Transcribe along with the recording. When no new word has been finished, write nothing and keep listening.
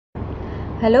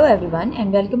Hello everyone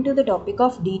and welcome to the topic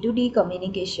of D2D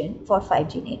communication for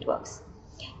 5G networks.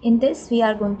 In this we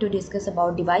are going to discuss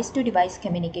about device-to-device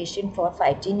communication for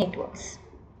 5G networks.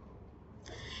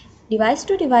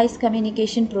 Device-to-device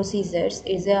communication procedures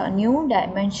is a new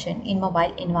dimension in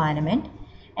mobile environment,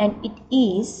 and it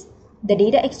is the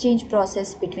data exchange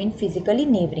process between physically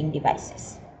neighboring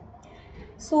devices.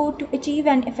 So, to achieve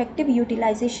an effective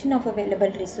utilization of available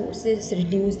resources,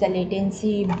 reduce the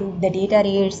latency, improve the data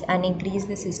rates, and increase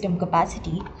the system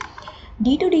capacity,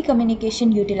 D2D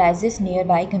communication utilizes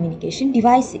nearby communication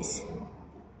devices.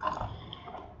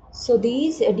 So,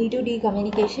 these D2D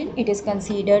communication, it is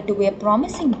considered to be a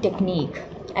promising technique,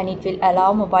 and it will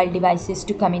allow mobile devices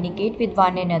to communicate with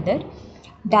one another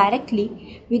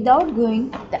directly without going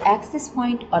the access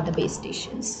point or the base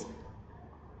stations.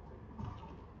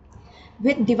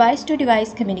 With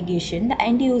device-to-device communication, the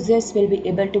end users will be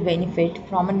able to benefit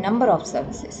from a number of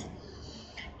services,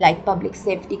 like public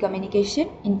safety communication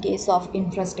in case of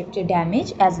infrastructure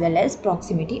damage as well as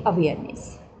proximity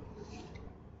awareness.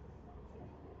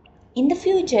 In the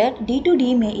future,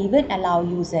 D2D may even allow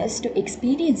users to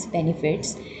experience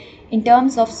benefits in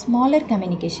terms of smaller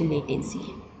communication latency,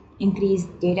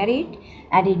 increased data rate,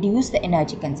 and reduce the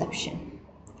energy consumption.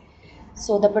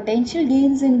 So the potential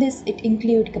gains in this, it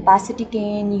include capacity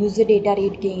gain, user data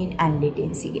rate gain, and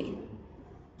latency gain.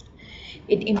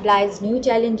 It implies new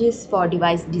challenges for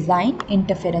device design,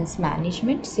 interference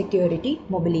management, security,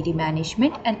 mobility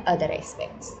management, and other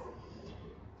aspects.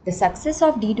 The success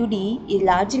of D2D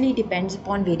largely depends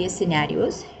upon various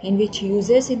scenarios in which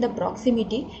users in the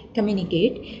proximity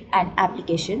communicate and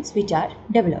applications which are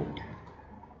developed.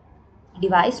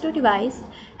 Device-to-device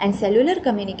and cellular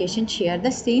communication share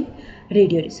the same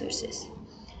radio resources.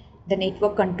 The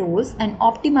network controls and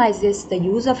optimizes the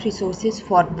use of resources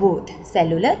for both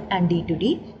cellular and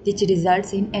D2D, which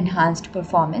results in enhanced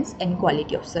performance and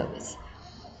quality of service.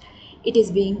 It is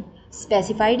being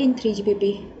specified in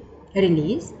 3GPP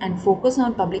release and focus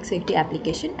on public safety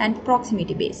application and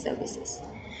proximity-based services.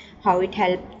 How it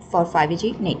helps for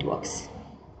 5G networks.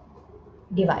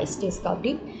 Device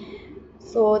discovery.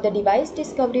 So the device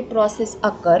discovery process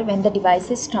occurs when the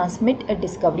devices transmit a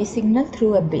discovery signal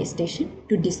through a base station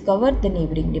to discover the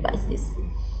neighboring devices.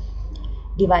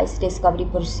 Device discovery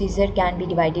procedure can be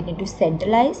divided into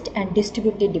centralized and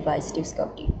distributed device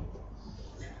discovery.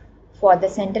 For the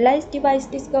centralized device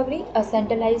discovery, a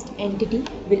centralized entity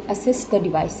will assist the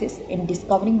devices in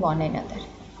discovering one another.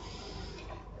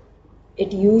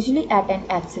 It usually at an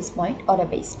access point or a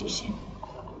base station.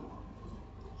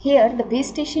 Here, the base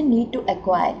station need to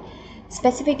acquire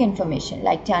specific information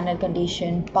like channel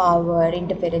condition, power,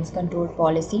 interference control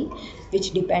policy, which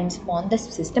depends upon the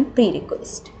system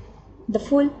prerequisite. The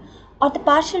full or the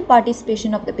partial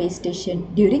participation of the base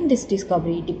station during this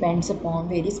discovery depends upon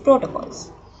various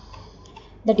protocols.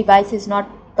 The device is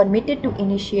not permitted to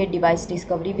initiate device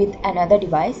discovery with another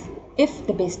device if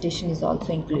the base station is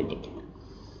also included.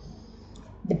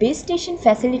 The base station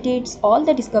facilitates all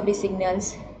the discovery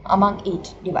signals among each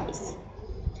device.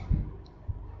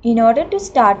 In order to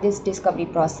start this discovery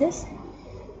process,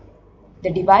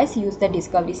 the device uses the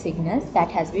discovery signals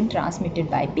that has been transmitted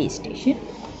by base station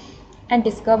and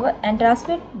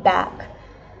transmit back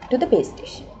to the base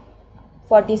station.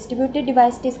 For distributed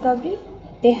device discovery,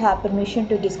 they have permission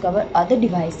to discover other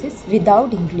devices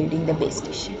without including the base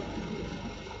station.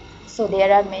 So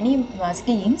there are many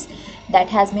schemes that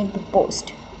has been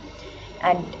proposed,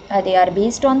 and they are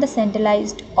based on the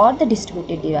centralized or the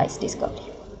distributed device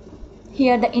discovery.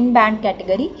 Here the in-band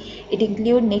category, it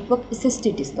includes network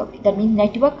assisted discovery, that means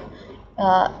network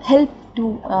help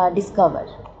to discover,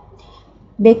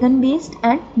 beacon based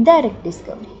and direct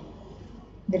discovery.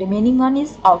 The remaining one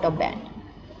is out of band.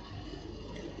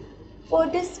 For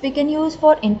this we can use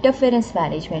for interference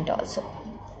management also.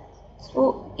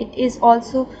 So it is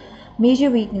also major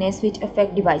weakness which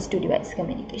affect device to device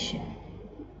communication.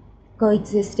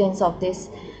 Coexistence of this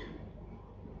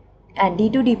and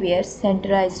D2D pairs,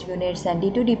 centralized units and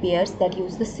D2D pairs that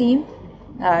use the same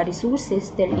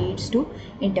resources, that leads to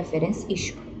interference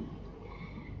issue.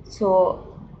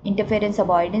 So interference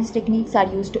avoidance techniques are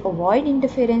used to avoid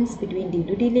interference between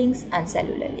D2D links and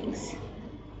cellular links.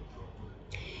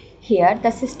 Here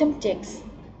the system checks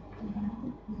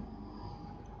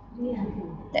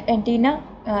the antenna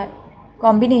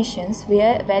combinations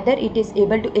whether it is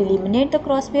able to eliminate the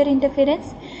crossbar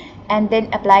interference and then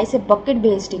applies a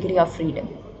bucket-based degree of freedom.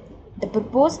 The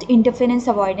proposed interference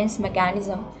avoidance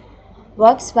mechanism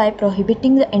works by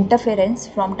prohibiting the interference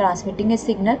from transmitting a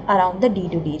signal around the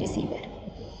D2D receiver.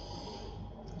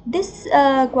 These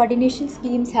coordination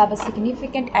schemes have a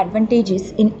significant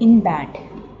advantages in band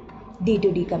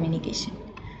D2D communication.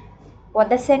 For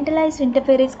the centralized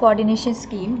interference coordination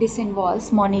scheme, this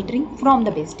involves monitoring from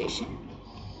the base station.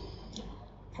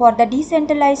 For the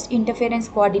decentralized interference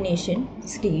coordination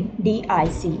scheme,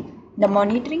 DIC, the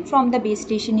monitoring from the base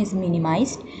station is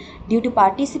minimized due to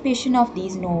participation of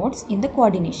these nodes in the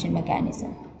coordination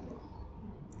mechanism.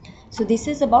 So this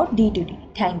is about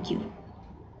D2D. Thank you.